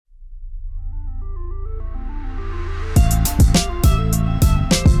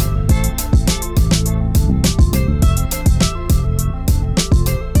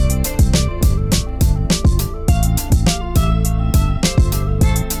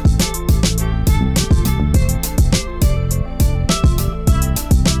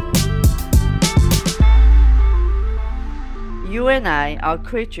and I are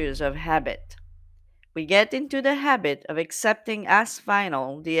creatures of habit. We get into the habit of accepting as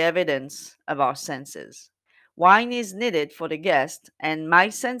final the evidence of our senses. Wine is needed for the guest, and my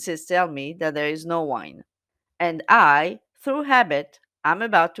senses tell me that there is no wine. And I, through habit, am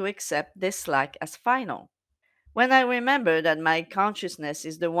about to accept this lack as final. When I remember that my consciousness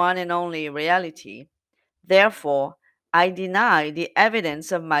is the one and only reality, therefore, I deny the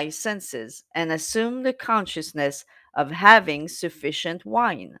evidence of my senses and assume the consciousness of having sufficient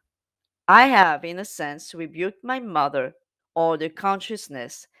wine. I have, in a sense, rebuked my mother or the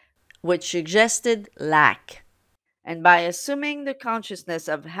consciousness which suggested lack. And by assuming the consciousness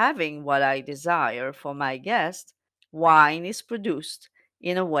of having what I desire for my guest, wine is produced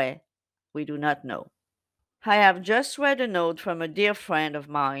in a way we do not know. I have just read a note from a dear friend of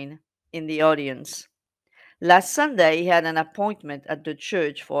mine in the audience. Last Sunday, he had an appointment at the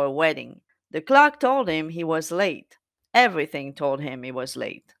church for a wedding. The clock told him he was late. Everything told him he was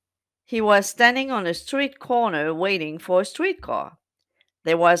late. He was standing on a street corner waiting for a streetcar.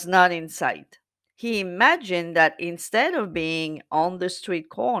 There was none in sight. He imagined that instead of being on the street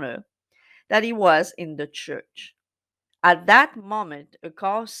corner, that he was in the church. At that moment, a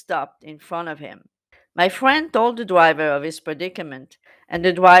car stopped in front of him. My friend told the driver of his predicament, and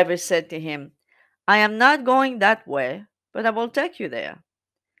the driver said to him, "I am not going that way, but I will take you there."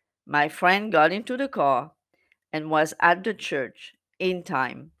 My friend got into the car and was at the church in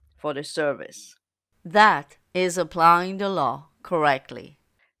time for the service. That is applying the law correctly.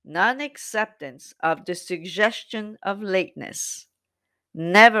 Non acceptance of the suggestion of lateness.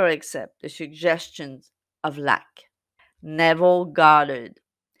 Never accept the suggestions of lack. Neville Goddard.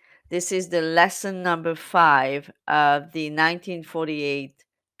 This is the lesson number 5 of the 1948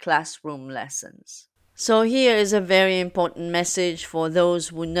 classroom lessons. So, here is a very important message for those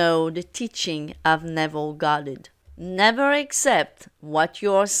who know the teaching of Neville Goddard. Never accept what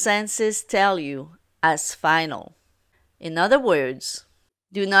your senses tell you as final. In other words,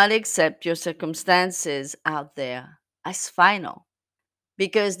 do not accept your circumstances out there as final,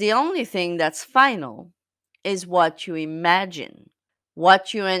 because the only thing that's final is what you imagine,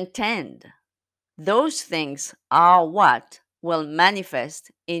 what you intend. Those things are what will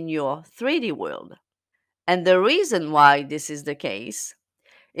manifest in your 3D world. And the reason why this is the case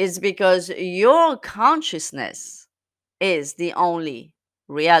is because your consciousness is the only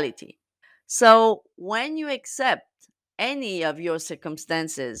reality. So when you accept any of your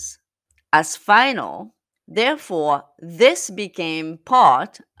circumstances as final, therefore, this became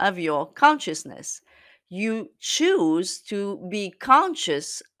part of your consciousness. You choose to be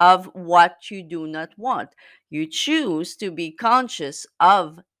conscious of what you do not want. You choose to be conscious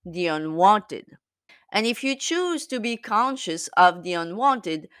of the unwanted. And if you choose to be conscious of the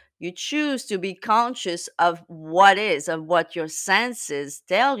unwanted, you choose to be conscious of what your senses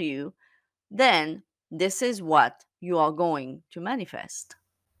tell you, then this is what you are going to manifest.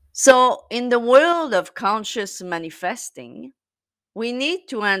 So, in the world of conscious manifesting, we need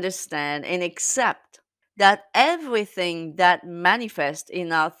to understand and accept that everything that manifests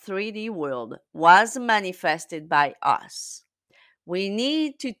in our 3D world was manifested by us. We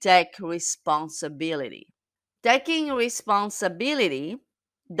need to take responsibility. Taking responsibility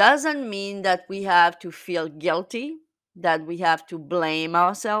doesn't mean that we have to feel guilty, that we have to blame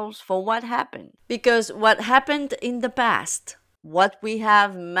ourselves for what happened. Because what happened in the past, what we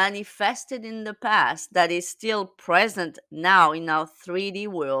have manifested in the past that is still present now in our 3D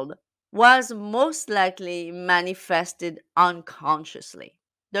world, was most likely manifested unconsciously.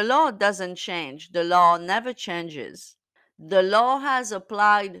 The law doesn't change, the law never changes. The law has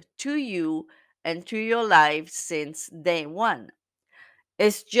applied to you and to your life since day one.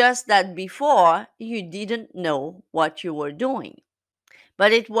 It's just that before you didn't know what you were doing.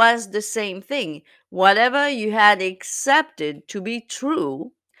 But it was the same thing. Whatever you had accepted to be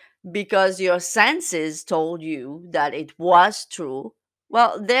true because your senses told you that it was true,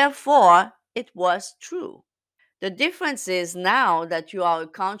 well, therefore it was true. The difference is now that you are a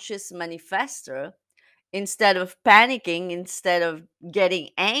conscious manifester, instead of panicking, instead of getting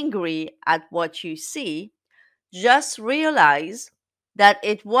angry at what you see, just realize that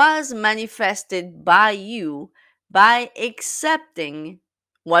it was manifested by you by accepting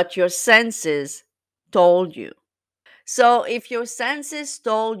what your senses told you. So if your senses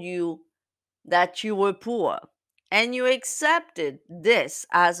told you that you were poor and you accepted this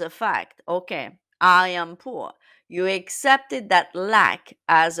as a fact, okay, I am poor. You accepted that lack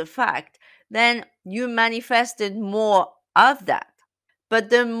as a fact, then you manifested more of that. But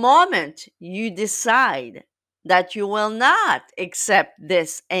the moment you decide that you will not accept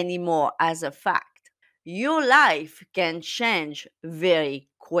this anymore as a fact, your life can change very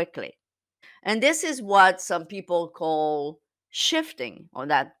quickly. And this is what some people call shifting, or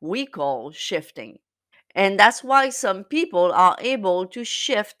that we call shifting. And that's why some people are able to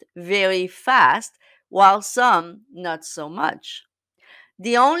shift very fast, while some not so much.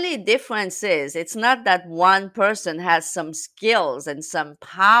 The only difference is it's not that one person has some skills and some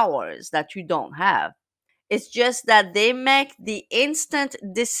powers that you don't have. It's just that they make the instant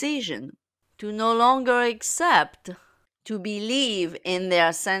decision to no longer accept, to believe in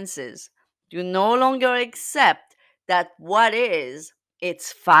their senses, to no longer accept that what is,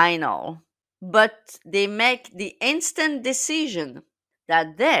 it's final. But they make the instant decision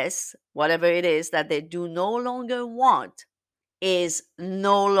that this, whatever it is that they do no longer want, is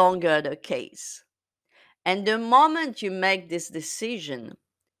no longer the case. And the moment you make this decision,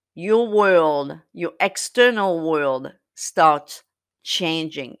 your world, your external world starts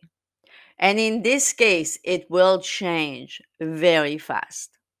changing. And in this case, it will change very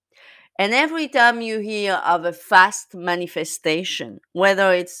fast. And every time you hear of a fast manifestation,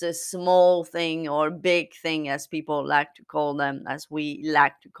 whether it's a small thing or big thing, as people like to call them, as we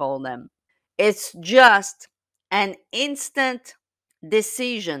like to call them, it's just an instant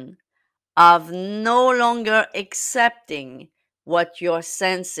decision of no longer accepting what your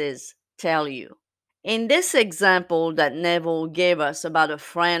senses tell you. In this example that Neville gave us about a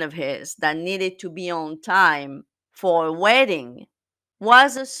friend of his that needed to be on time for a wedding,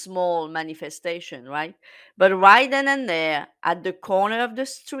 was a small manifestation, right? But right then and there, at the corner of the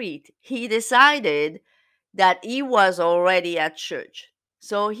street, he decided that he was already at church.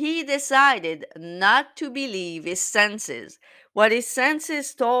 So he decided not to believe his senses. What his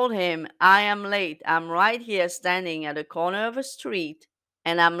senses told him, I am late. I'm right here standing at the corner of a street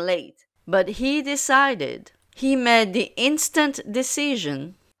and I'm late. But he decided, he made the instant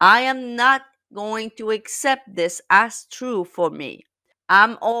decision, I am not going to accept this as true for me.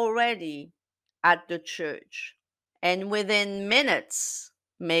 I'm already at the church. And within minutes,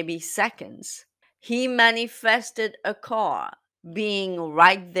 maybe seconds, he manifested a car being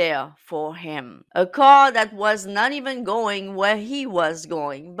right there for him. A car that was not even going where he was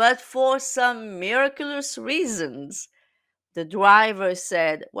going, but for some miraculous reasons, the driver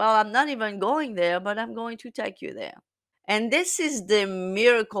said, well, I'm not even going there, but I'm going to take you there. And this is the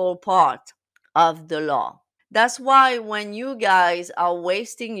miracle part of the law. That's why when you guys are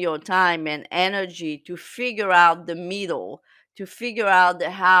wasting your time and energy to figure out the middle, to figure out the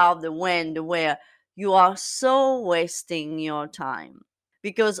how, the when, the where, you are so wasting your time.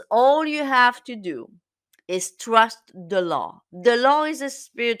 Because all you have to do is trust the law. The law is a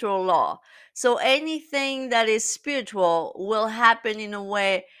spiritual law. So anything that is spiritual will happen in a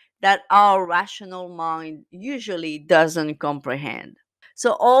way that our rational mind usually doesn't comprehend.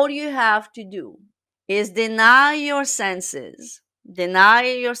 So all you have to do is deny your senses. Deny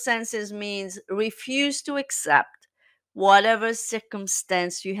your senses means refuse to accept whatever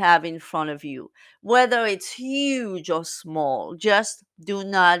circumstance you have in front of you, whether it's huge or small. Just do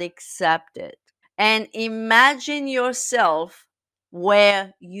not accept it. And imagine yourself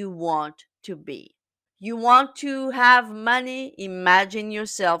where you want to be. You want to have money? Imagine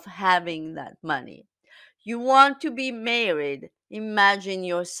yourself having that money. You want to be married? Imagine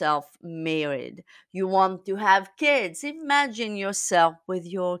yourself married. You want to have kids? Imagine yourself with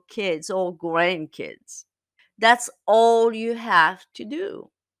your kids or grandkids. That's all you have to do.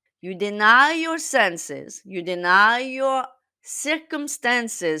 You deny your senses, you deny your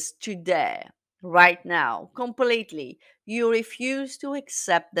circumstances today, right now, completely. You refuse to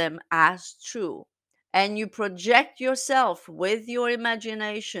accept them as true. And you project yourself with your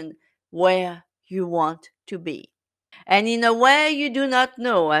imagination where you want to be. And in a way you do not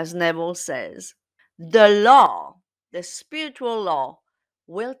know, as Neville says, the law, the spiritual law,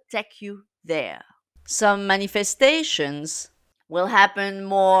 will take you there. Some manifestations will happen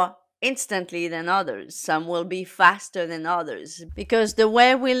more instantly than others. Some will be faster than others. Because the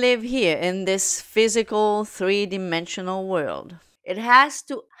way we live here in this physical, three-dimensional world, it has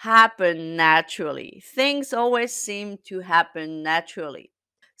to happen naturally. Things always seem to happen naturally.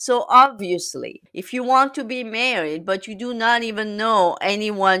 So obviously, if you want to be married, but you do not even know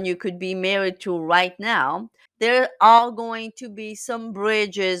anyone you could be married to right now, there are going to be some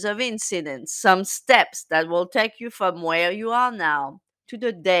bridges of incidents, some steps that will take you from where you are now to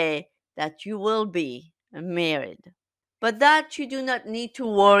the day that you will be married. But that you do not need to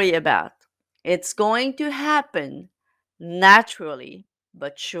worry about. It's going to happen naturally,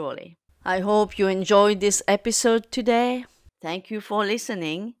 but surely. I hope you enjoyed this episode today. Thank you for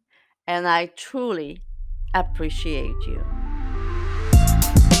listening, and I truly appreciate you.